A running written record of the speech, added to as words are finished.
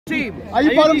team. Are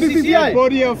you part of BCCI?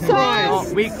 Body of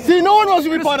Christ. See, no one wants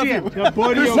to be part of you.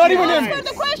 Not even him. Answer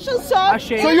the question, sir.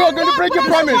 So you are going to break your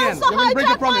promise. You're going to break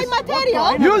your promise.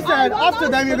 You said after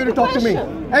them you're going to talk to me.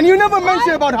 And you never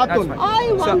mentioned about Hatun.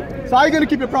 So are you going to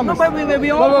keep your promise? No, but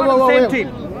we all part of the same team.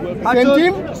 Same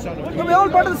team? No, we're all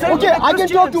part of the same team. Okay, I can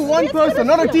talk to one person,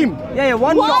 not a team. Yeah,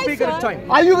 one topic at a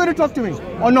time. Are you going to talk to me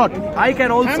or not? I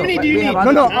can also. How many do you need?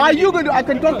 No, are you going to? I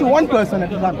can talk to one person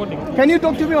at a time. Can you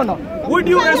talk to me or not? Would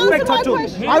you respect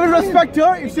Hatun? I will respect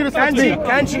her if she respects me.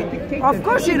 Can she? Of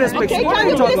course she respects me. What are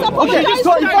you talking about? Okay,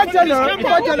 so if I tell her I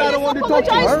don't want to talk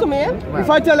to her, if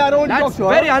I tell her I don't want to talk to her,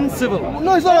 very uncivil.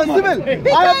 No, it's not uncivil.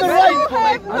 I have the right.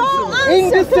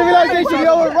 In this civilization, you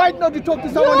have a right not to talk to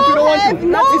someone if you don't want to.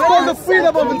 It's called the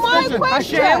freedom of expression.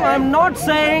 Hashim, I'm not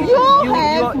saying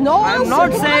I'm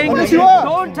not saying you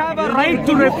don't have a right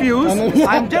to refuse.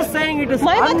 I'm just saying it is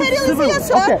uncivil.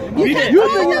 Okay, you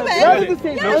think where did this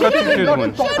say?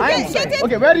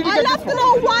 Okay, where did you get this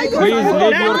from? Please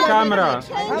leave your camera.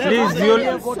 Please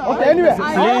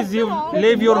you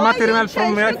leave your material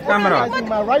from my camera.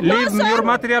 Leave your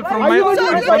material from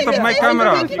in front of my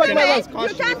camera.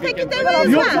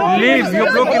 Leave,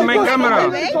 you're blocking my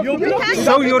camera.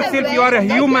 Show yourself you are a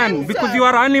human because you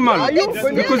are animal.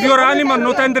 Because you are animal,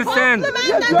 not understand.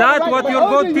 That's what your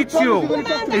God teach you.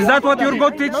 Is that what your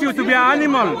God teach you, to be an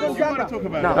animal?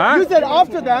 Huh? You said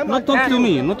after them. Not talk to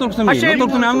me, not talk to me, not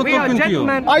talk to me, I'm not talking to you.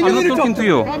 I'm not talking to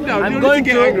you. I'm going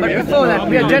to, but before that,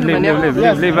 we are gentlemen.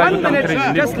 Leave. 1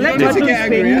 minute, just let her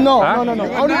speak. No.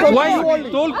 Why?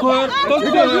 Talk to her,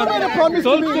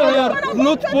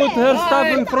 not put her stuff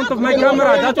in front of my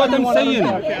camera. That's what I'm saying.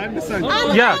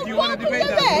 Yeah.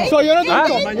 So you're not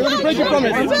going to talk. You're going to break your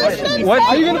promise. What?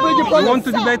 Are you going to break your promise? You want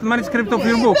to debate manuscript of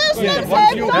your book?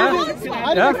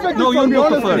 No, your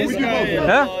book first.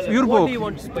 Your book.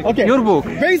 Okay. Your book.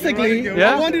 Basically,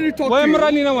 I wanted to talk to you. Why am I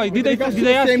running away? Did I ask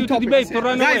you to debate to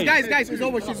run away? Guys, it's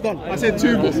over. She's gone. I said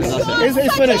 2 books.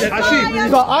 It's finished.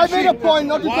 So I made a point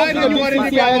not to talk to the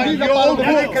BCCI, and these are part of the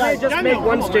book. Can I just make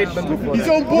one statement before that?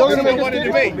 You're going to make a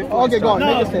statement? Okay, go on.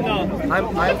 Make a statement.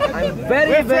 I'm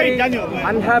very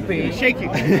unhappy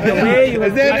the way you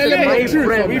have treated my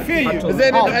friend. We feel you. Is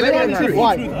there an element of truth?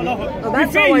 Why?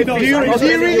 That's how I feel. Do you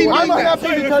really mean I'm unhappy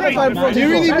with 35%. Do you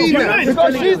really mean that?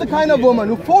 Because she's the kind of woman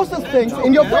who forces things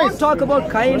in your Don't face. talk about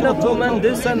kind of woman,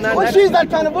 this and that. Well, she's that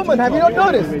kind of woman. Have you not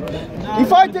noticed?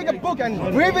 If I take a book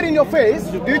and wave it in your face,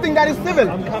 do you think that is civil?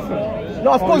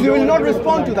 No, of course you will not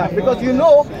respond to that because you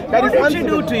know that is uncivil. What did she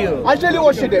do to you? I'll tell you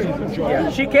what she did.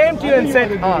 She came to you and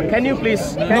said, can you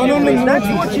please? No. That's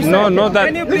what she said. No, that.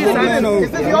 Can you please?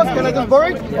 Is this yours? Can I just borrow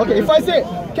it? Okay, if I say,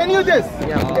 can you this?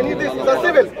 Can you this? Is that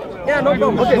civil? Yeah, no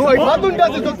problem. Okay, so if Hatun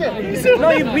does it, okay.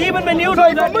 No, even when you So do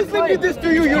if a that, Muslim did this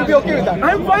to you, you'll be okay with that?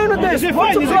 I'm fine with this.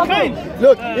 What's the problem?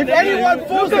 Look, if anyone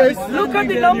forces... Look at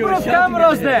the number of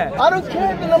cameras there. I don't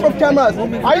care the number of cameras.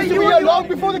 I used to be here long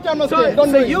before the cameras came. Don't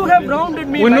So worry. you have rounded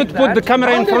me We like not put the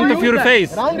camera in front of your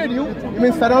face. Rounded you? You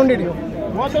mean surrounded you?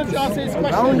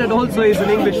 Rounded also is an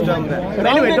English term there. But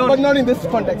anyway, but not in this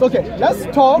context. Okay, let's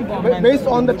talk based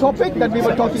on the topic that we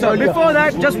were talking earlier. Before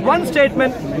that, just one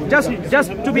statement, just to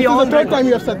be This is on the third time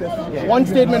you have said this. One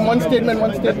statement.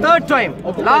 Third time.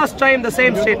 Okay. Last time, the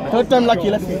same statement. Third time lucky,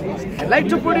 let's see. I'd like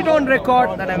to put it on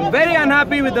record that I'm very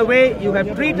unhappy with the way you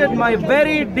have treated my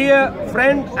very dear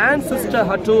friend and sister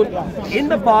Hatun in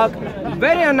the park.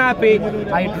 Very unhappy.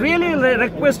 I'd really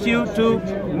request you to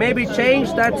maybe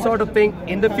change that sort of thing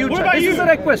in the future. This is a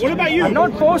request. What about you? I'm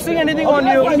not forcing anything on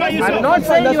you. I'm not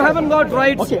saying you haven't got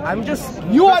rights. Okay. I'm just...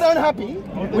 You are unhappy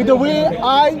with the way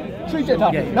I treated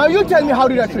her. Yeah. Now you tell me, how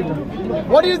did I treat her?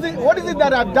 What is it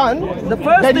that I've done? The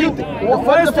first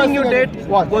thing you did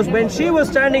was when she was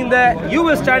standing there, you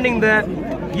were standing there,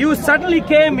 you suddenly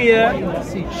came here,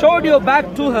 showed your back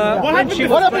to her. What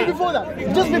happened before that?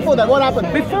 Just before that, what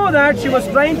happened? Before that, she was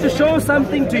trying to show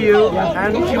something to you,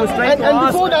 and she was trying to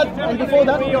ask... Before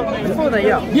that,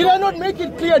 yeah. Did I not make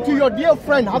it clear to your dear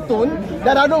friend Hatun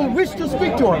that I don't wish to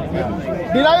speak to her?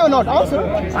 Did I or not? Answer.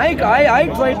 I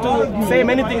tried to say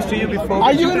many things to you before.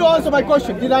 Are you going to answer my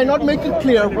question? Did I not make it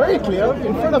clear, very clear,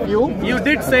 in front of you? You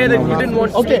did say that you didn't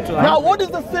want to speak to her. Now what is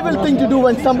the civil thing to do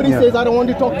when somebody says, I don't want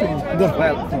to talk to you?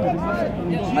 Well,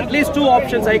 at least 2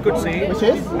 options I could say. Which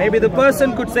is? Maybe the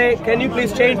person could say, can you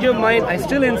please change your mind? I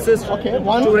still insist to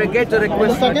get a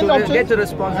request, to get a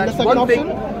response. That's one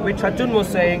thing which Hatun was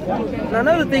saying. And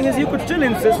another thing is you could still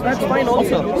insist, that's fine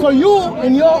also. So you,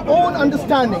 in your own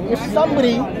understanding, if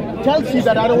somebody tells you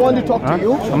that I don't want to talk to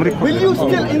you, will you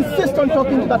still insist on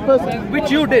talking to that person? Which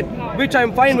you did, which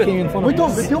I'm fine with. With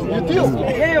you?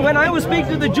 Yeah, when I was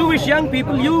speaking to the Jewish young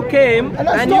people, you came and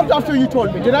I stopped after you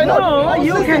told me. Did I not? No,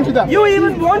 you came to them. You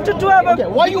even wanted to have a... Okay,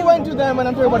 why you went to them and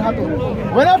I'm talking about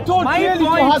Hatun? When I've told clearly to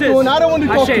Hatun, I don't want to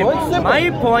talk to you. It's simple. My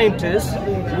point is,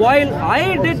 while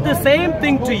I did the same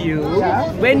thing to you,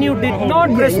 when you did not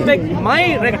respect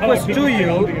my request to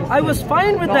you, I was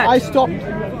fine with that. I stopped.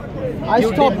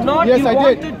 You did not. Yes, you I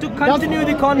wanted to continue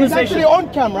the conversation. It's actually on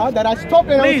camera that I stopped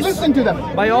and I was listening to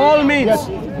them. By all means. Yes.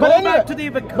 Go back to the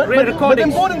recordings. But the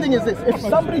important thing is this: if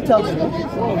somebody tells you,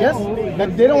 yes,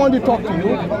 that they don't want to talk to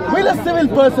you, will a civil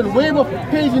person wave a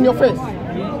page in your face?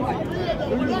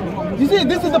 You see,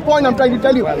 this is the point I'm trying to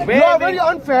tell you. You are very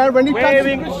unfair when it comes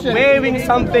to Christians. Waving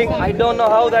something, I don't know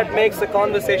how that makes the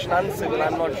conversation uncivil,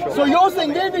 I'm not sure. So you're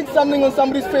saying waving something on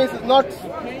somebody's face is not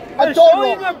at all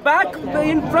wrong? Showing a back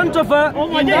in front of her,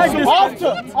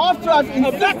 after I've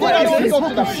insisted I don't talk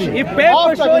to them. If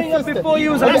paper showing up before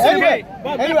you is anyway,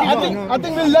 I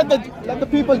think we'll let the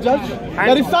people judge.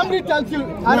 That if somebody tells you,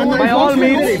 I don't want to talk to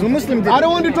you, I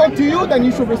don't want to talk to you, then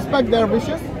you should respect their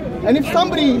wishes. And if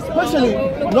somebody, especially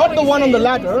not the one on the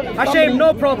ladder, Hashim,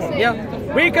 no problem. Yeah,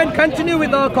 we can continue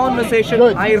with our conversation.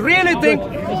 Good. I really think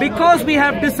because we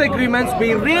have disagreements,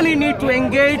 we really need to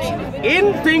engage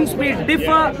in things we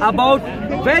differ about.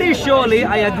 Very surely,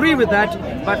 I agree with that.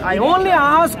 But I only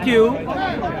ask you,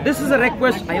 this is a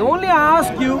request, I only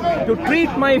ask you to treat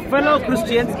my fellow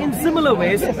Christians in similar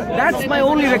ways. That's my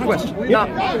only request. Now,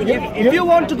 if you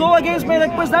want to go against my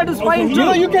request, that is fine too. You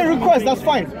know, you can request, that's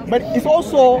fine. But it's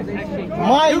also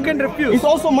my... You can refuse. It's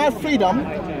also my freedom.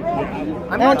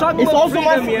 I'm not talking about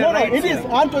freedom here. No, it is.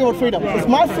 I'm talking about freedom. It's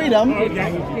my freedom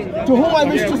to whom I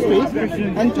wish to speak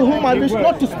and to whom I wish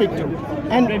not to speak to.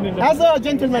 And as a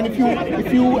gentleman, if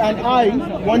you and I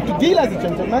want to deal as a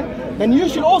gentleman, then you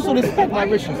should also respect my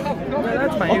wishes.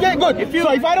 That's fine. Okay, good.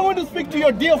 So if I don't want to speak to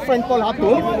your dear friend called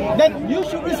Hatun, then you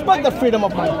should respect the freedom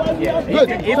of mine. Yeah. Good.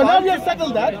 So now we have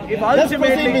settled that.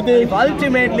 If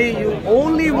ultimately you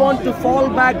only want to fall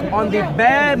back on the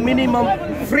bare minimum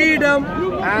freedom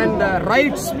and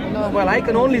rights, well, I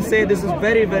can only say this is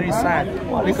very, very sad.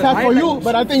 It's sad for you,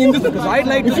 but I think in this, if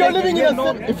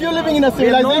you're living in a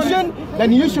civilization,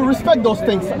 then you should respect those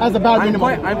things as a bare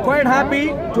minimum. I'm quite happy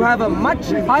to have a much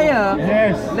higher,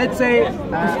 let's say,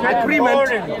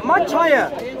 agreement, much higher.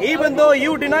 Even though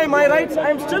you deny my rights,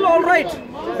 I'm still all right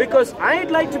because I'd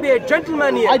like to be a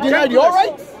gentleman here. I denied your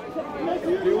rights?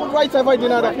 What rights have I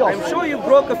denied of yours? I'm sure you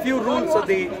broke a few rules of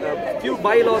the few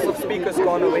bylaws of Speaker's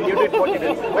Corner when you did what you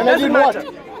did. When I did what?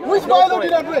 Which bylaw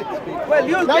did I break? Well,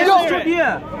 you stood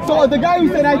here. So the guy who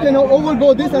said I can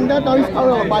overgo this and that, now he's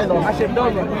calling out a bylaw. Hashim,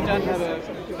 don't worry.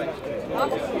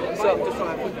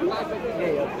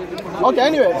 Okay,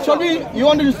 anyway, you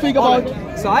wanted to speak about...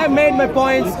 So I have made my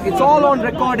points. It's all on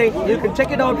recording. You can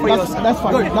check it out for yourself. That's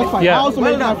fine. Good. That's fine. Yeah. I also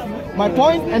made my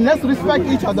point, and let's respect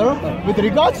each other with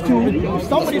regards to if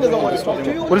somebody doesn't want to talk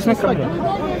to you. Respect them.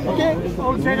 Okay?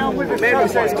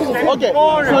 Okay.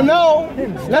 So now,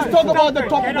 let's talk about the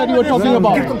topic that you were talking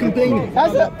about.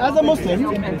 As a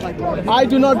Muslim, I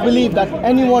do not believe that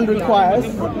anyone requires,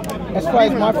 as far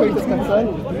as my faith is concerned,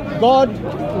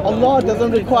 Allah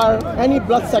doesn't require any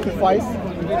blood sacrifice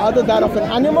other than of an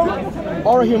animal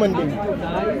or a human being.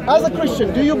 As a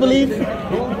Christian, do you believe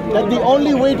that the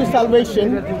only way to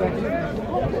salvation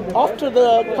after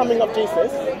the coming of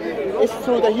Jesus is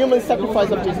through the human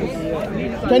sacrifice of Jesus?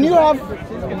 Can you have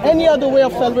any other way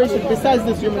of salvation besides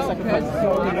this human sacrifice?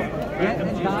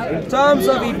 In terms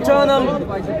of eternal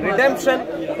redemption,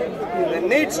 there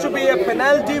needs to be a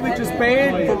penalty which is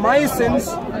paid for my sins,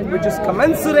 which is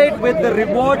commensurate with the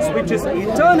rewards, which is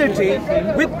eternity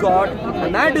with God,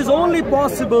 and that is only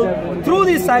possible through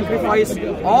the sacrifice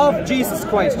of Jesus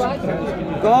Christ.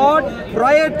 God,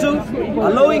 prior to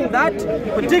allowing that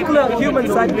particular human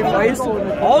sacrifice,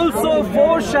 also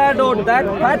foreshadowed that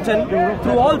pattern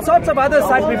through all sorts of other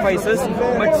sacrifices,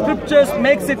 but scriptures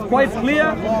makes it quite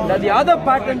clear that the other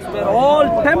patterns were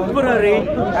all temporary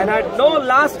and had no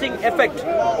lasting effect.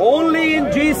 Only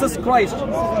in Jesus Christ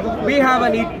we have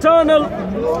an eternal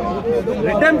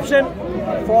redemption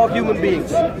for human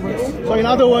beings. So in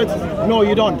other words, no,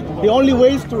 you don't. The only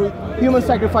way is through human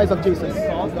sacrifice of Jesus.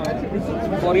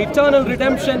 For eternal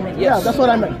redemption, yes. Yeah, that's what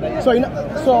I meant.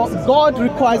 So God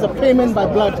requires a payment by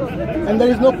blood, and there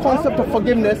is no concept of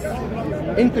forgiveness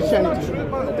in Christianity.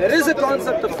 There is a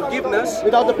concept of forgiveness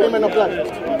without the payment of blood.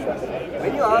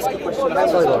 When you ask a question,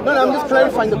 I'm just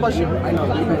clarifying the question. I know.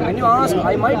 When you ask,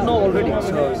 I might know already.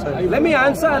 So let me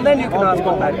answer, and then you can ask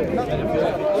on that.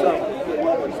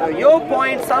 Your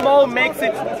point somehow makes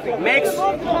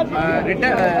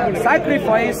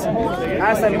sacrifice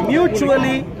as a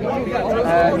mutually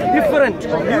different,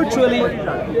 mutually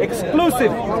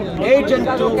exclusive agent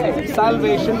to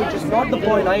salvation, which is not the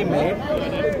point I made.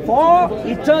 For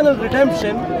eternal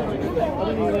redemption,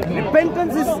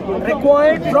 repentance is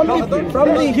required from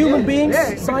the human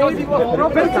being's side.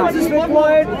 Repentance is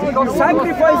required.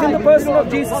 Sacrifice in the person of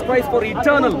Jesus Christ for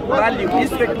eternal value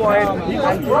is required.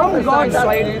 And from God's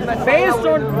side, based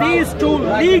on these two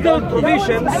legal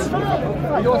provisions,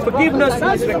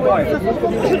 forgiveness is required.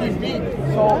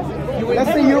 So,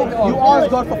 let's say you ask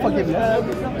God for forgiveness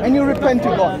and you repent to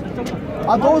God.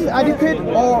 Are those adequate,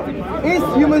 or is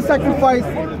human sacrifice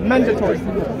mandatory?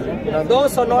 Now,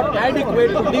 those are not adequate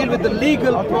to deal with the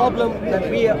legal problem that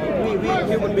we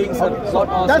human beings have got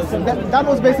ourselves. That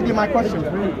was basically my question,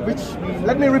 which,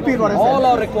 let me repeat what I said. All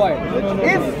are required.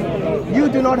 If you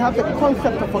do not have the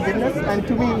concept of forgiveness, and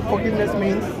to me forgiveness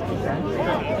means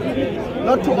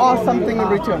not to ask something in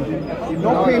return,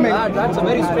 no payment. That's a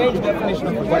very strange definition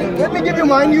of forgiveness. Let me give you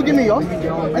mine, you give me yours,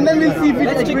 and then we'll see if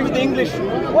Let's stick with English.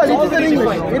 Well, it is in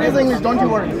English. It is English, don't you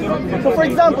worry. So, for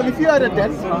example, if you had a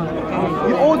debt,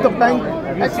 you owe the bank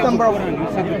X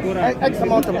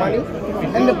amount of money,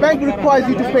 and the bank requires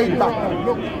you to pay it back.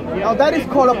 Now, that is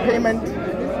called a payment.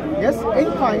 Yes,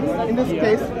 in kind, in this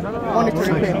case,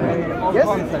 monetary payment. Yes,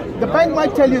 the bank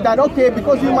might tell you that, okay,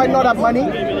 because you might not have money,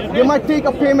 they might take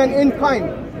a payment in kind.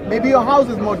 Maybe your house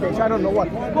is mortgaged, I don't know what.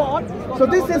 So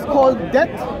this is called debt,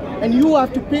 and you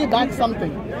have to pay back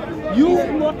something.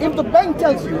 If the bank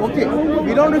tells you, okay,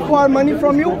 we don't require money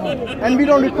from you, and we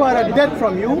don't require a debt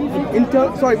from you,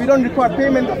 we don't require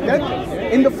payment of debt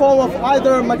in the form of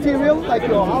either material, like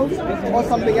your house, or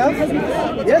something else.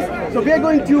 Yes, so we are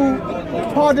going to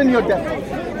pardon your debt,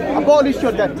 abolish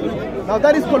your debt. Now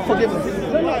that is called forgiveness.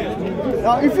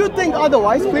 Now, if you think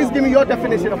otherwise, please give me your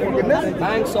definition of forgiveness.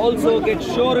 Banks also get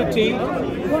surety,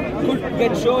 could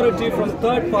get surety from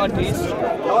third parties,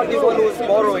 not the one who is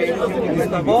borrowing. If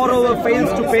the borrower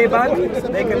fails to pay back,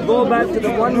 they can go back to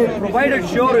the one who provided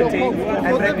surety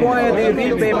and require the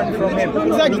repayment from him.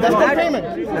 Exactly, that's the payment.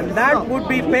 And that would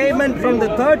be payment from the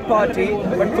third party,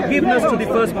 but forgiveness to the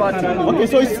first party. Okay,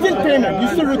 so it's still payment. You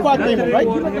still require payment, right?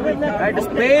 That is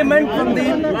payment from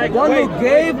the one who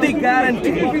gave the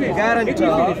guarantor,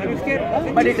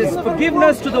 but it is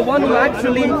forgiveness to the one who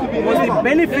actually was the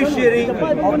beneficiary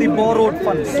of the borrowed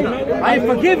funds. I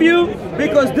forgive you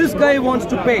because this guy wants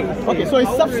to pay. Okay, so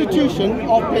it's substitution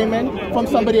of payment from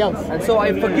somebody else. And so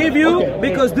I forgive you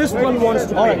because this one wants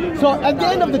to pay. Alright, so at the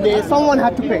end of the day, someone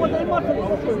had to pay.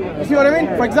 You see what I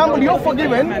mean? For example, you're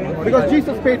forgiven because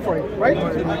Jesus paid for it, right?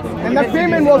 And that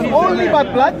payment was only by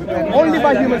blood, only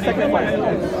by human sacrifice.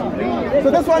 So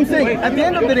that's what I'm saying. At the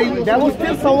end of the day, there was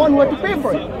still someone who had to pay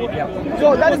for it.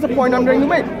 So that is the point I'm trying to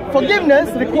make. Forgiveness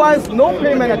requires no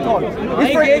payment at all.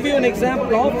 I gave you an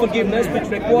example of forgiveness which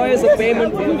requires a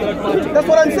payment from the third party. That's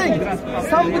what I'm saying.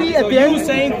 Somebody at the end... you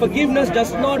saying forgiveness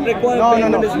does not require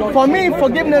payment is not... For me,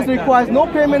 forgiveness requires no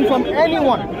payment from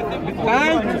anyone.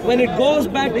 Bank, when it goes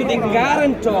back to the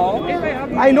guarantor,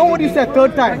 I know what you said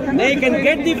third time. They can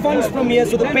get the funds from here,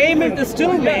 so the payment is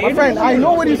still made. My friend, I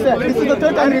know what you said. This is the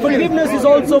third time. Forgiveness is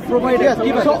also provided. Yes.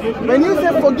 So when you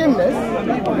say forgiveness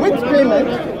with payment,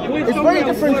 it's very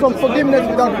different from forgiveness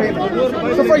without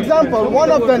payment. So for example,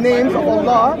 one of the names of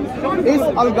Allah is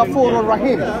Al-Ghafur or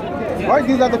Rahim. Right?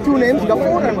 These are the two names,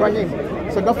 Ghafur and Rahim.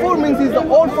 So Ghafur means he's the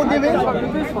all forgiving,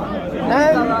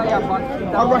 and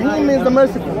Ar-Rahim is the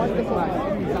merciful.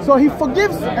 So he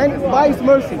forgives and by his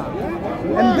mercy.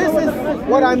 And this is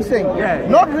what I'm saying.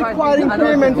 Not requiring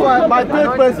payment by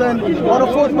third person or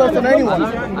a fourth person, anyone.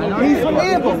 He's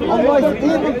able, Allah is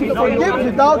able to forgive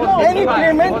without any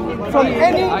payment from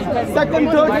any second,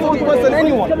 third, fourth person,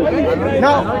 anyone.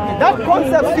 Now, that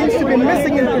concept seems to be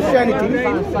missing in Christianity,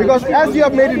 because as you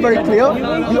have made it very clear,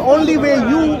 the only way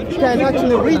you can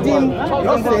actually redeem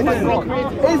your sins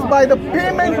is by the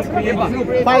payment,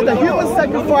 by the human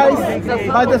sacrifice,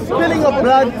 by the spilling of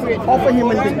blood of a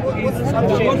human being. You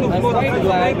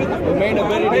made a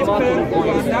very remarkable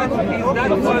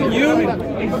point. You,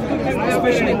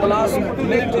 especially in the last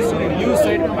minute, you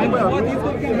said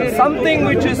something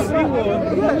which is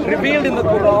revealed in the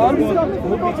Quran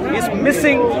is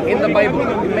missing in the Bible.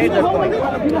 You made that point.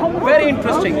 Very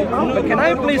interesting. But can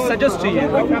I please suggest to you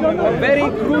a very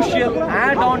crucial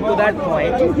add-on to that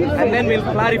point, and then we'll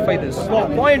clarify this. The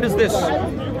point is this.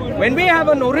 when we have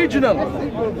an original,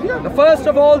 the first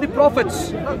of all the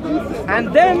prophets,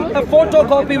 and then a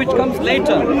photocopy which comes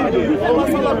later,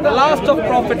 the last of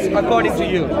prophets according to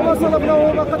you.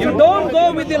 You don't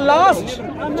go with the last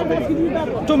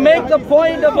to make the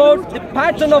point about the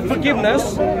pattern of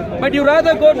forgiveness, but you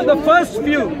rather go to the first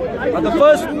few or the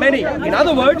first many. In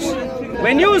other words,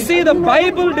 when you see the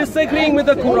Bible disagreeing with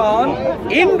the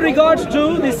Quran in regards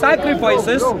to the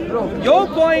sacrifices, your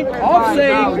point of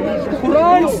saying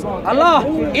Quran's Allah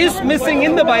is missing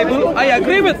in the Bible, I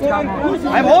agree with.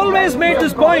 I've always made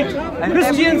this point.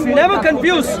 Christians never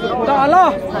confuse the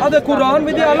Allah of the Quran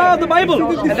with the Allah of the Bible.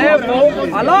 And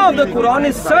therefore, Allah of the Quran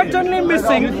is certainly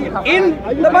missing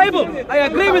in the Bible. I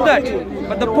agree with that.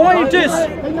 But the point is,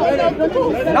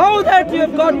 now that you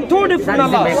have got two different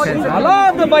Allahs,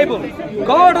 Allah of the Bible,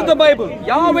 God of the Bible,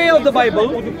 Yahweh of the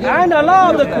Bible, and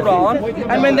Allah of the Quran,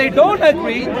 and when they don't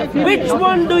agree, which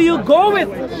one do you go with?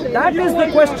 That is the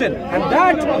question. And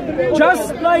that,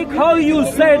 just like how you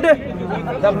said,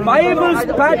 the Bible's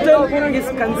pattern is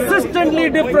consistently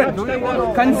different.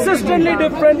 Consistently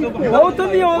different both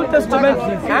in the Old Testament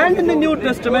and in the New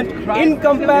Testament in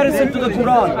comparison to the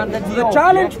Quran. So the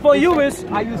challenge for you is,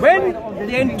 when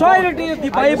the entirety of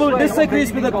the Bible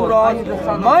disagrees with the Quran,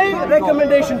 my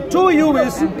recommendation to you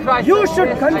is, you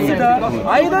should consider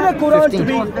either the Quran to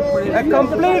be a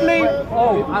completely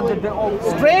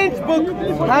strange book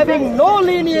having no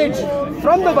lineage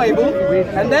from the Bible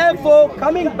and therefore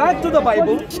coming back to the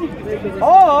Bible,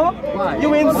 or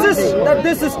you insist that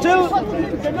this is still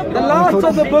the last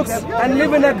of the books and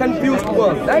live in a confused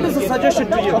world. That is a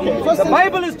suggestion to you. The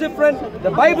Bible is different,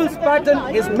 the Bible's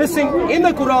pattern is missing in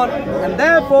the Quran, and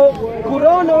therefore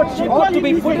Quran ought to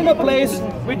be put in a place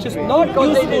which is not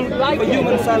useful for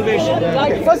human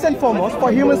salvation. First and foremost,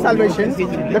 for human salvation,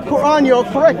 the Quran, you're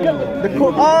correct. The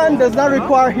Quran does not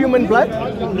require human blood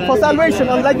for salvation,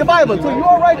 unlike the Bible. So you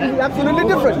are right, it's absolutely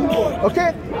different.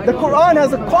 Okay? The Quran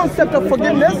has a concept of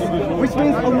forgiveness, which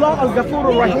means Allah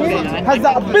al-Ghafur al-Rahim has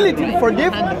the ability to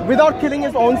forgive without killing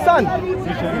his own son.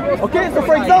 Okay? So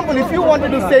for example, if you wanted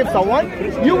to save someone,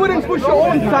 you wouldn't push your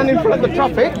own son in front of the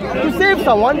traffic to save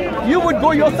someone, you would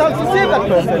go yourself to save that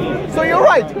person. So you're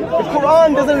right, the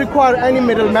Quran doesn't require any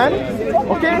middleman,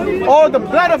 okay, or the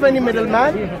blood of any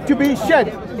middleman to be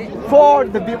shed for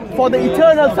the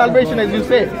eternal salvation, as you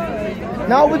say.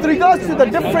 Now, with regards to the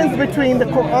difference between the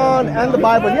Quran and the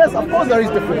Bible, yes, of course there is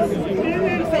difference.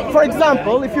 For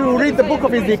example, if you read the book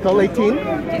of Ezekiel 18,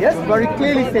 yes, very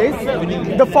clearly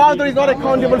says, the father is not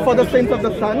accountable for the sins of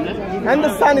the son, and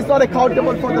the son is not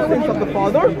accountable for the sins of the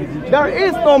father. There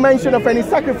is no mention of any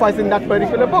sacrifice in that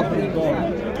particular book.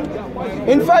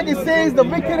 In fact, it says the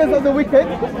wickedness of the wicked,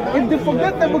 if they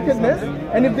forget their wickedness,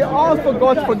 and if they ask for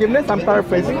God's forgiveness, I'm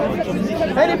paraphrasing,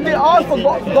 and if they ask for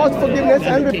God's forgiveness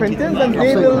and repentance, then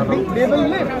they will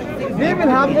live. They will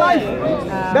have life.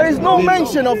 There is no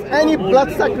mention of any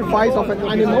blood sacrifice of an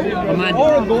animal,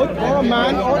 or a goat, or a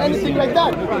man, or anything like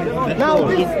that. Now,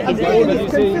 this again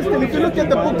is consistent. If you look at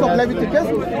the book of Leviticus,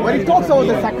 when it talks about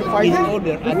the sacrifices,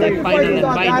 the sacrifices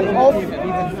are that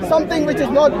of something which is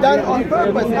not done on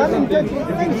purpose, unintentional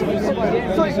things.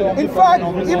 So, in fact,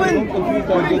 even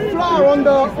putting flour on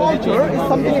the altar is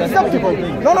something acceptable.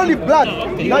 Not only blood.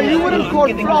 Now, you wouldn't call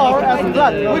flour as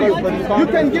blood, would you? You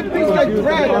can give things like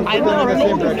bread and flour and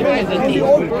all these things on the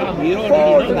altar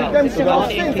for the redemption of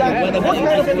sins. And what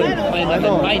kind of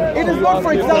thing? It is not,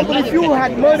 for example, if you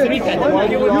had murdered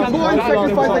someone, you go and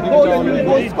sacrifice a goat and you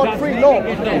go scot-free.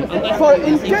 No. For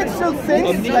intentional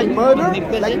sins like murder,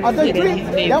 like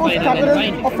adultery, that was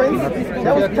capital offense,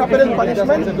 that was capital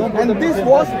punishment, and this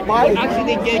was by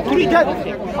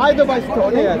death, either by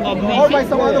stoning or by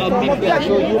some other form of death.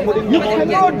 You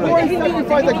cannot go and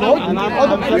sacrifice a goat, or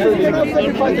the priest cannot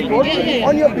sacrifice a goat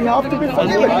on your behalf to be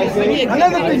forgiven.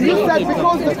 Another thing, you said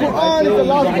because the Quran is the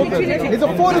last book, it's a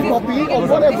photocopy or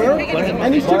whatever,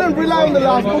 and you shouldn't rely on the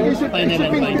last book, it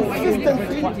should be in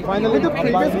consistency with the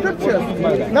previous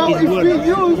scriptures. Now, if we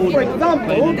use, for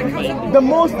example, the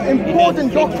most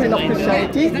important doctrine of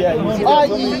Christianity,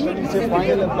 i.e.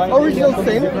 original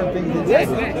sin,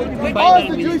 ask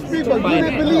the Jewish people, do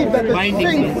they believe that the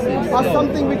sins are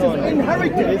something which is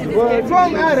inherited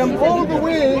from Adam all the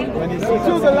way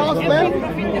to the last man?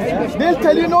 They'll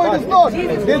tell you no, it is not.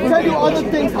 They'll tell you other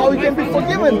things, how you can be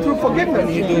forgiven through forgiveness.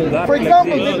 For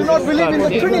example, they do not believe in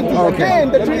the Trinity.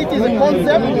 Again, the Trinity is a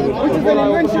concept which is an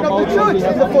invention of the church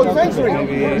in the 4th century.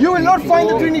 You will not find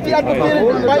the Trinity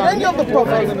advocated by any of the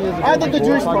prophets, either the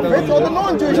Jewish prophets or the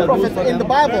non-Jewish prophets in the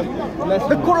Bible.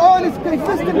 The Quran is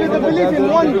consistent with the belief in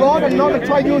one God and not a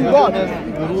triune God.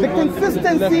 The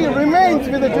consistency remains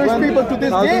with the Jewish people to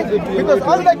this day, because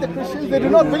unlike the Christians, they do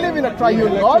not believe in a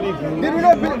triune God. They do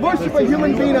not worship a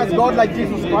human being as God like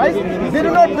Jesus Christ. They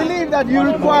do not believe that you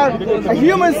require a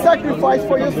human sacrifice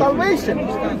for your salvation.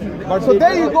 So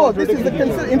there you go. This is the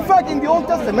in fact, in the Old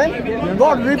Testament,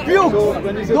 God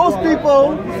rebukes those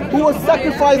people who were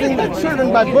sacrificing their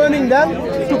children by burning them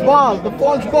to Baal, the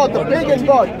false god, the pagan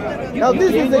god. Now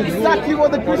this is exactly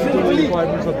what the Christians believe,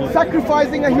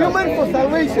 sacrificing a human for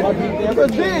salvation,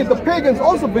 because they, the pagans,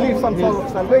 also believe some sort of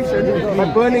salvation by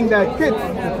burning their kids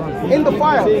in the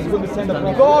fire.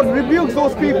 God rebukes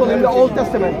those people in the Old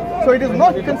Testament, so it is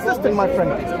not consistent, my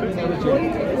friend.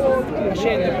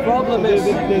 Shane, the problem is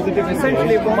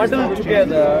essentially muddled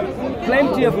together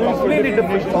plenty of completely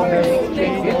different topics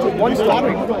into one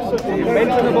topic. You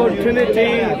mentioned about Trinity,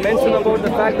 you mentioned about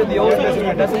the fact that the Old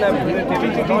Testament doesn't have Trinity.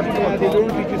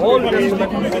 Old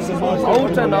Testament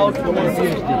out and out.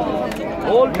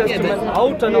 Old Testament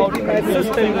out and out,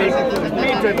 consistently,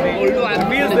 repeatedly,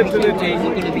 reveals the Trinity.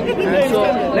 And so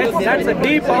that's a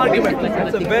deep argument.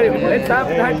 That's a very, let's have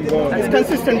that as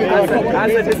consistent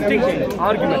as a distinct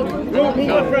argument.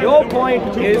 Your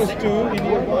point is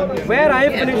where I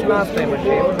finished last time,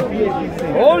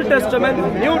 Hashim. Old Testament,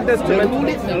 New Testament,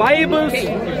 Bible's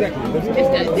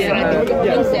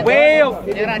way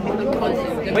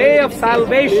of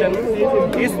salvation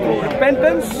is through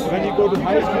repentance,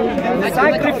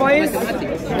 sacrifice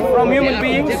from human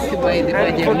beings,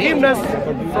 and forgiveness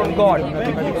from God.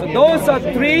 So those are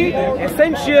three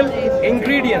essential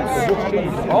ingredients.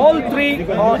 All three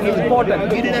are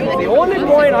important. The only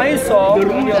point I saw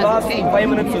in your last 5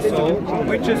 minutes or so,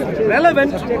 which is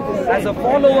relevant as a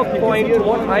follow-up point to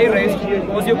what I raised,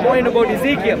 was your point about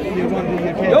Ezekiel.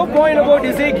 Your point about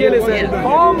Ezekiel is a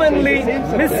commonly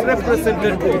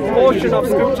misrepresented portion of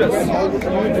scriptures.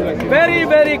 Very,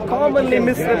 very commonly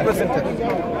misrepresented.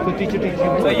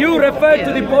 So you refer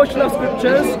to the portion of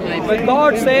scriptures where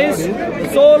God says,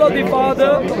 soul of the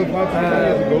Father,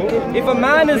 if a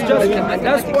man is just and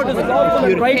does what is lawful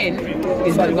and right,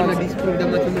 is going to disprove the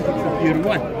mathematics of pure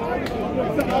one.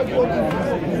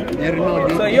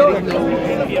 So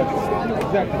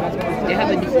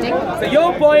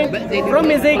your point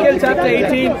from Ezekiel chapter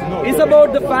 18 is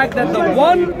about the fact that the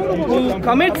one who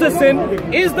commits a sin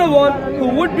is the one who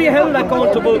would be held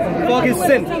accountable for his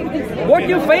sin. What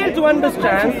you fail to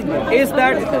understand is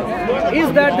that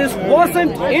this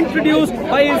wasn't introduced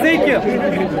by Ezekiel.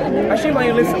 Hashim, are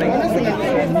you listening?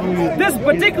 This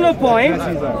particular point,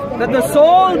 that the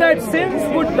soul that sins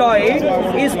would die,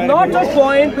 is not a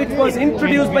point which was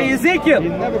introduced by Ezekiel.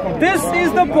 This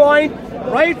is the point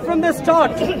right from the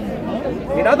start.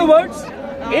 In other words,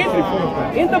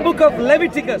 in the book of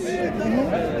Leviticus,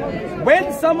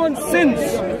 when someone sins,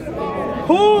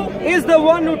 who is the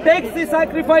one who takes the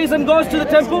sacrifice and goes to the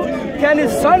temple? Can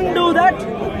his son do that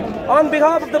on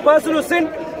behalf of the person who sinned?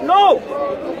 No.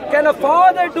 Can a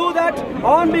father do that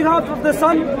on behalf of the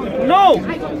son? No.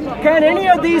 Can any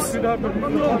of these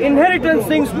inheritance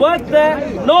things work there?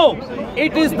 No.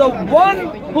 It is the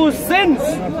one who sins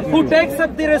who takes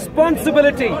up the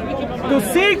responsibility to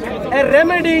seek a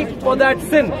remedy for that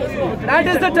sin. That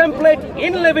is the template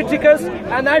in Leviticus,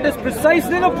 and that is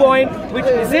precisely the point which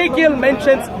Ezekiel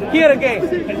mentions here again.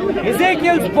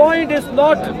 Ezekiel's point is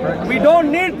not, we don't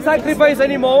need sacrifice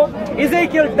anymore.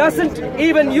 Ezekiel doesn't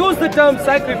even use the term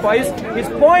sacrifice. His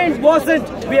point wasn't,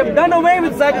 we have done away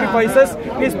with sacrifices.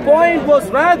 His point was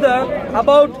rather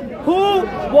about who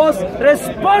was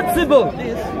responsible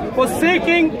for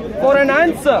seeking for an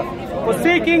answer, for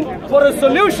seeking for a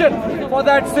solution for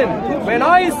that sin. When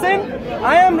I sin,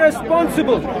 I am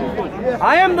responsible.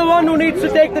 I am the one who needs to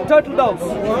take the turtle doves.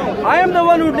 I am the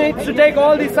one who needs to take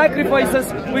all the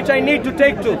sacrifices which I need to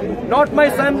take to. Not my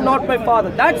son, not my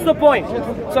father. That's the point.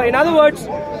 So in other words,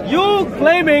 you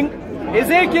claiming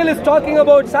Ezekiel is talking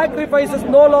about sacrifices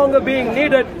no longer being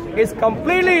needed is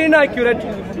completely inaccurate,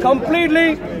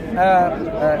 completely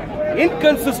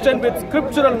inconsistent with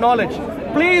scriptural knowledge.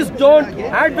 Please don't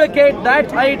advocate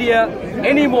that idea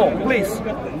anymore, please.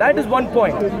 That is one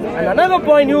point. And another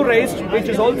point you raised, which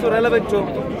is also relevant to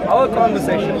our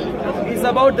conversation, is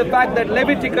about the fact that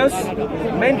Leviticus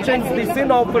mentions the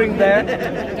sin offering there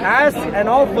as an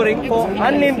offering for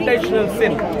unintentional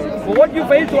sin. But what you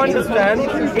fail to understand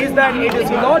is that it is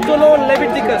not alone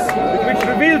Leviticus which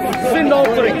reveals sin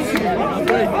offerings.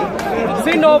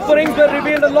 Sin offerings were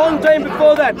revealed a long time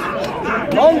before that.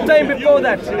 Long time before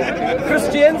that.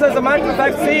 Christians, as a matter of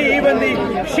fact, see even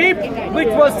the sheep which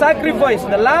was sacrificed,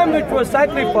 the lamb which was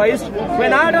sacrificed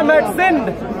when Adam had sinned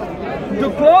to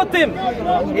clothe him,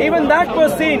 even that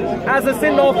was seen as a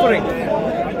sin offering.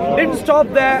 Didn't stop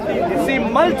there. You see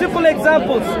multiple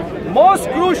examples, most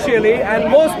crucially and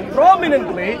most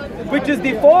prominently, which is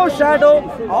the foreshadow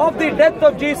of the death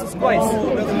of Jesus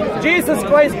Christ. Jesus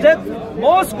Christ's death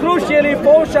most crucially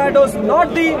foreshadows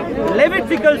not the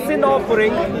Levitical sin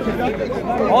offering,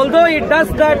 although it does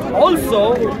that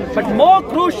also, but more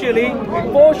crucially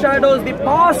it foreshadows the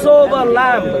Passover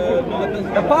lamb.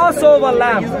 The Passover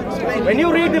lamb. When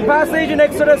you read the passage in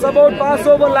Exodus about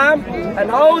Passover lamb and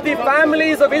how the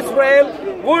families of Israel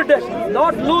would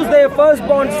not lose their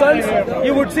firstborn sons,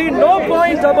 you would see no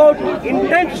point about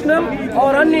intentional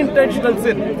or unintentional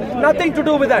sin. Nothing to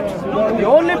do with that. The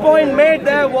only point made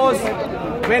there was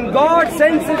when God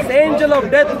sends his angel of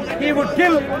death, he would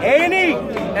kill any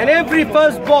and every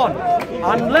firstborn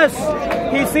unless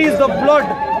he sees the blood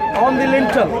on the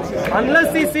lintel.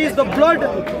 Unless he sees the blood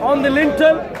on the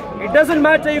lintel, it doesn't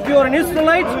matter if you're an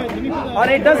Israelite or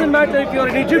it doesn't matter if you're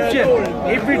an Egyptian.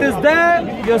 If it is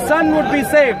there, your son would be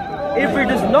saved. If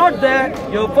it is not there,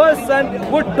 your first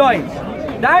son would die.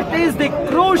 That is the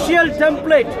crucial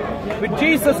template which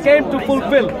Jesus came to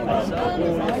fulfill.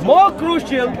 More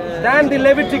crucial than the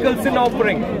Levitical sin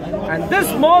offering. And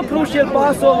this more crucial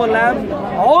Passover lamb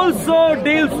also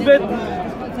deals with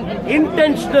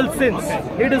intentional sins.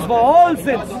 It is for all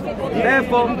sins.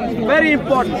 Therefore, very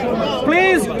important.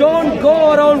 Please don't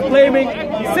go around claiming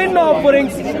sin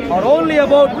offerings are only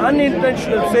about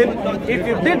unintentional sin. If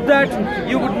you did that,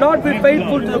 you would not be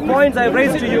faithful to the points I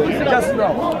raised to you just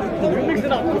now.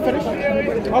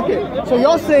 Okay, so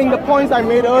you're saying the points I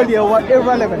made earlier were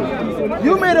irrelevant.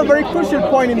 You made a very crucial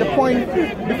point in the point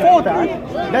before that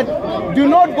do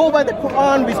not go by the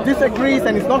Quran which disagrees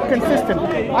and is not consistent.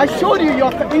 I showed you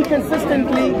your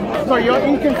inconsistency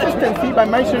by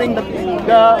mentioning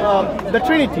the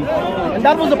Trinity. And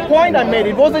that was the point I made.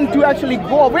 It wasn't to actually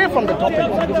go away from the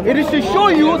topic. It is to show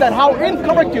you that how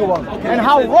incorrect you were and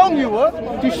how wrong you were,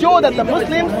 to show that the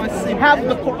Muslims have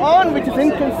the Quran which is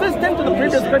inconsistent to the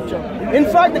previous scripture. In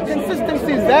fact, the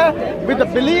consistency is there with the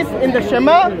belief in the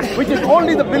Shema, which is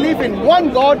only the belief in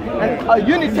one God and a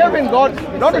Unitarian God,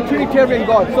 not a Trinitarian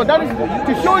God. So that is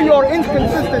to show your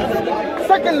inconsistency.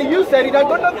 Secondly, you said it had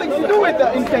got nothing to do with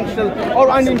the intentional or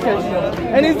unintentional.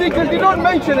 And Ezekiel did not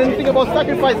mention anything about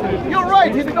sacrifice. You're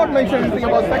right, he did not mention anything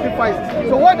about sacrifice.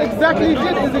 So what exactly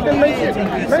did Ezekiel mention?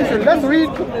 Let's read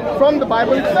from the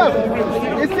Bible itself.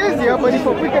 It says here, but if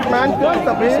a wicked man turns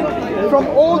away from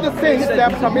all the sins they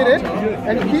have committed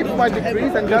and keeps my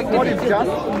decrees and does what is just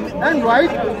and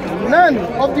right, none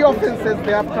of the offenses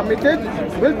they have committed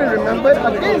will be remembered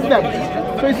against them.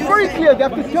 So it's very clear they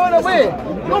have to turn away.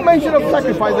 No mention of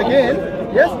sacrifice again.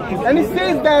 Yes, and it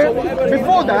says there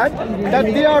before that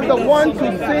they are the ones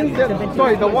who sins.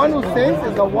 The one who sins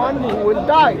is the one who will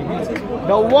die.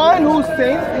 The one who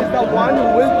sins is the one who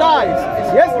will die.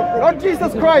 Yes, not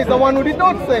Jesus Christ, the one who did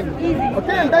not sin.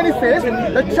 Okay, and then it says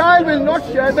the child will not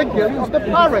share the guilt of the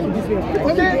parent.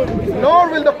 Okay, nor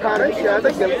will the parent share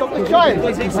the guilt of the child.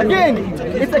 Again,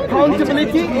 its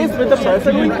accountability is with the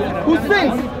person who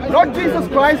sins, not Jesus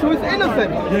Christ who is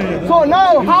innocent. So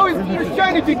now, how is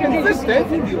Christianity consistent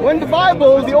when the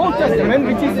Bible, the Old Testament,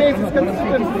 which he says is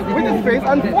consistent with his faith,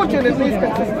 unfortunately is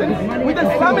consistent with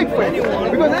Islamic faith?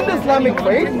 Because in the Islamic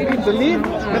faith, we believe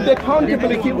that the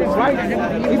accountability is right.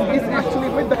 Is actually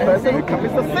with the person who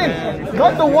commits a sin,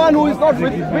 not the one who is not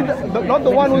not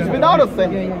the one who is without a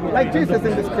sin, like Jesus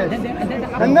in this case.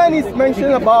 And then he's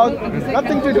mentioned about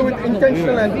nothing to do with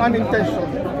intentional and unintentional.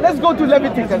 Let's go to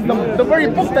Leviticus, the very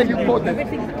book that you quoted,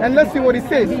 and let's see what it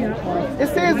says.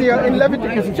 It says here in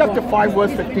Leviticus chapter 5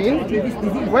 verse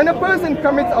 15, when a person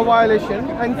commits a violation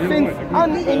and sins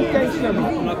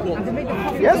unintentionally,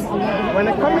 yes, when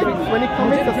he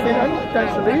commits a sin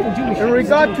unintentionally in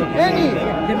regard to any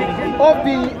of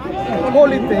the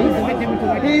holy things,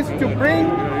 he is to bring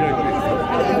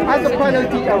as a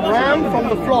penalty a ram from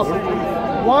the flock,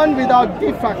 one without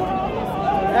defect,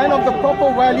 and of the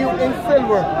proper value in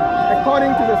silver,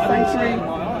 according to the sanctuary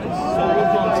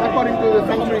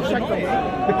shekel,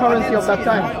 the currency of that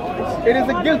time. It is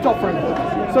a guilt offering.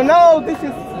 So now this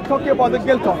is talking about the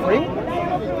guilt offering,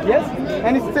 yes,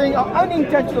 and it's saying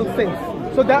unintentional sins.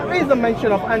 So there is a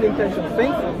mention of unintentional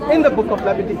sins in the book of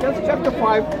Leviticus, chapter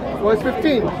 5, verse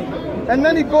 15. And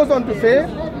then it goes on to say,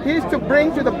 he is to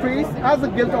bring to the priest as a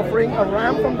guilt offering a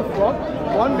ram from the flock,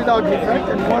 one without defect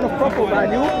and one of proper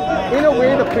value. In a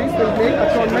way the priest will make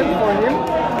atonement for him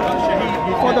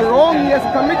for the wrong he has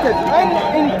committed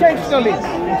unintentionally.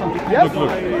 Yes?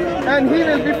 And he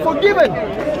will be forgiven.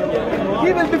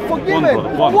 He will be forgiven.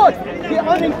 For what? The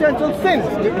unintentional sin.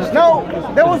 Now,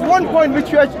 there was one point which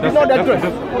you did not address.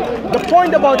 The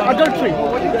point about adultery.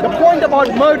 The point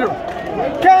about murder.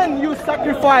 Can you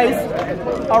sacrifice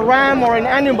a ram or an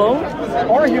animal,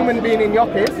 or a human being in your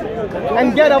case,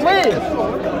 and get away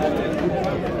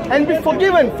and be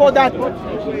forgiven for that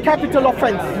capital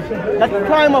offense, that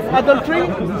crime of adultery?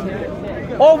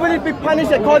 Or will it be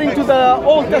punished according to the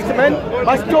Old Testament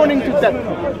by stoning to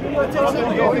death?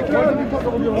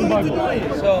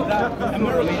 So,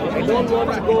 I don't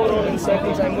want to go around in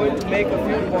circles. I'm going to make a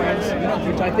few points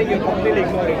which I think you're completely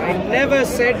ignoring. I never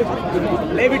said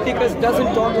Leviticus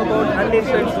doesn't talk about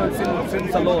unintentional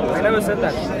sins alone. I never said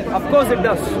that. Of course it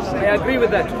does. I agree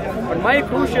with that. But my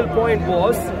crucial point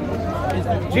was,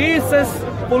 Jesus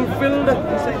fulfilled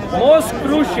most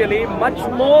crucially, much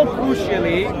more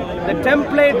crucially, the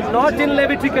template not in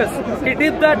Leviticus. He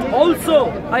did that also,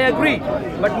 I agree.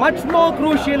 But much more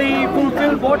crucially, he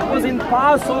fulfilled what was in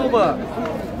Passover.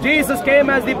 Jesus came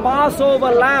as the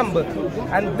Passover lamb.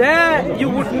 And there you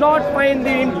would not find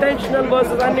the intentional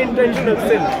versus unintentional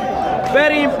sin.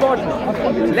 Very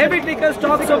important. Leviticus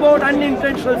talks about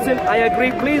unintentional sin. I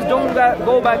agree. Please don't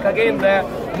go back again there.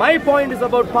 My point is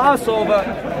about Passover.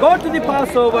 Go to the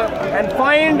Passover and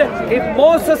find if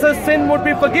Moses' sin would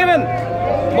be forgiven.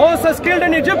 Moses killed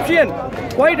an Egyptian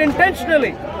quite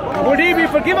intentionally. Would he be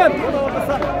forgiven?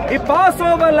 If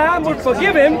Passover lamb would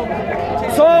forgive him,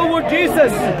 so would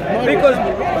Jesus. Because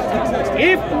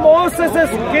if Moses'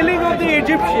 killing of the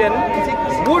Egyptian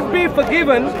would be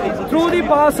forgiven through the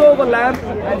Passover lamb,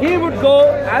 and he would go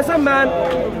as a man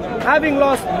having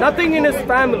lost nothing in his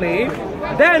family,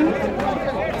 then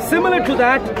similar to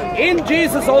that, in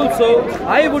Jesus also,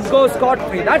 I would go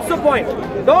scot-free. That's the point.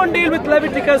 Don't deal with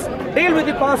Leviticus, deal with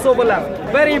the Passover lamb.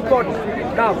 Very important.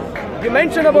 Now, you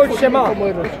mentioned about Shema.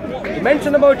 You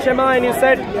mentioned about Shema and you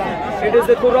said it is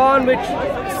the Quran which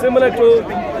is similar to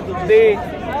the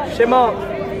Shema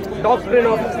doctrine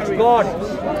of God.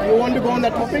 You want to go on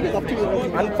that topic? It's up to you.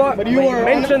 But you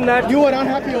mentioned that you were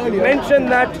unhappy earlier. Mentioned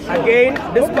that again,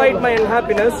 despite my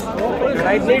unhappiness,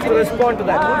 I need to respond to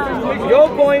that. Your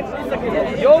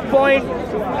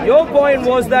point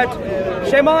was that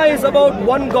Shema is about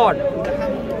one God.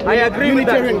 I agree with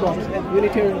that. Unitarian God.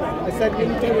 Unitarian. I said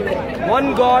Unitarian God.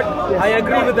 One God. I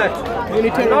agree with that.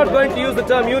 Unitarian. I'm not going to use the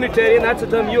term Unitarian. That's the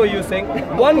term you are using.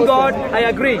 One God. I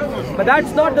agree. But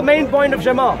that's not the main point of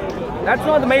Shema. That's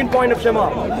not the main point of Shema.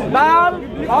 Baal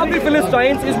of the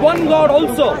Philistines is one God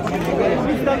also.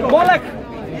 Molech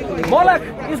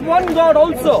is one God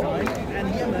also.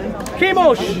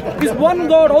 Chemosh is one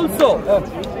God also.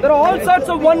 There are all sorts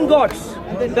of one gods.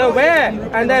 There were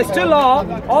and there still are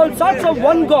all sorts of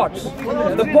one gods.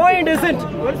 The point isn't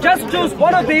just choose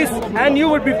one of these and you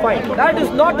would be fine. That is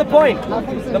not the point.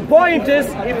 The point is,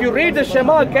 if you read the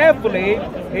Shema carefully,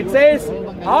 it says,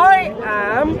 I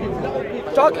am,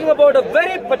 talking about a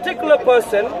very particular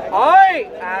person, I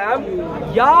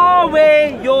am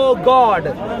Yahweh your God.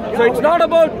 So it's not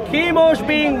about Chemosh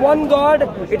being one God,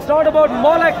 it's not about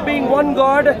Molech being one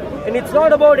God, and it's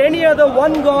not about any other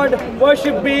one God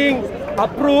worship being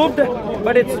approved,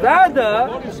 but it's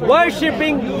rather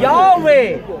worshipping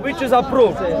Yahweh which is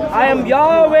approved. I am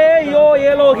Yahweh your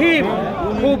Elohim,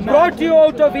 who brought you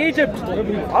out of Egypt,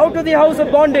 out of the house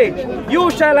of bondage. You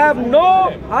shall have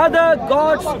no other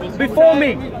gods before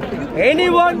me.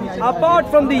 Anyone apart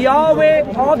from the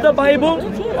Yahweh of the Bible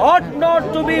ought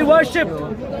not to be worshipped.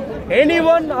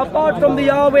 Anyone apart from the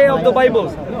Yahweh of the Bible,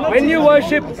 when you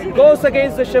worship, goes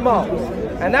against the Shema.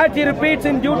 And that he repeats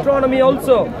in Deuteronomy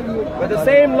also, where the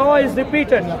same law is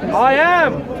repeated. I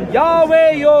am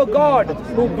Yahweh your God,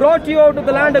 who brought you out of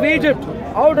the land of Egypt,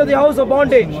 out of the house of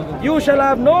bondage. You shall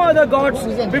have no other gods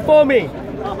before me.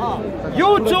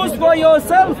 You choose for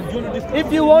yourself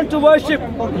if you want to worship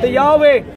the Yahweh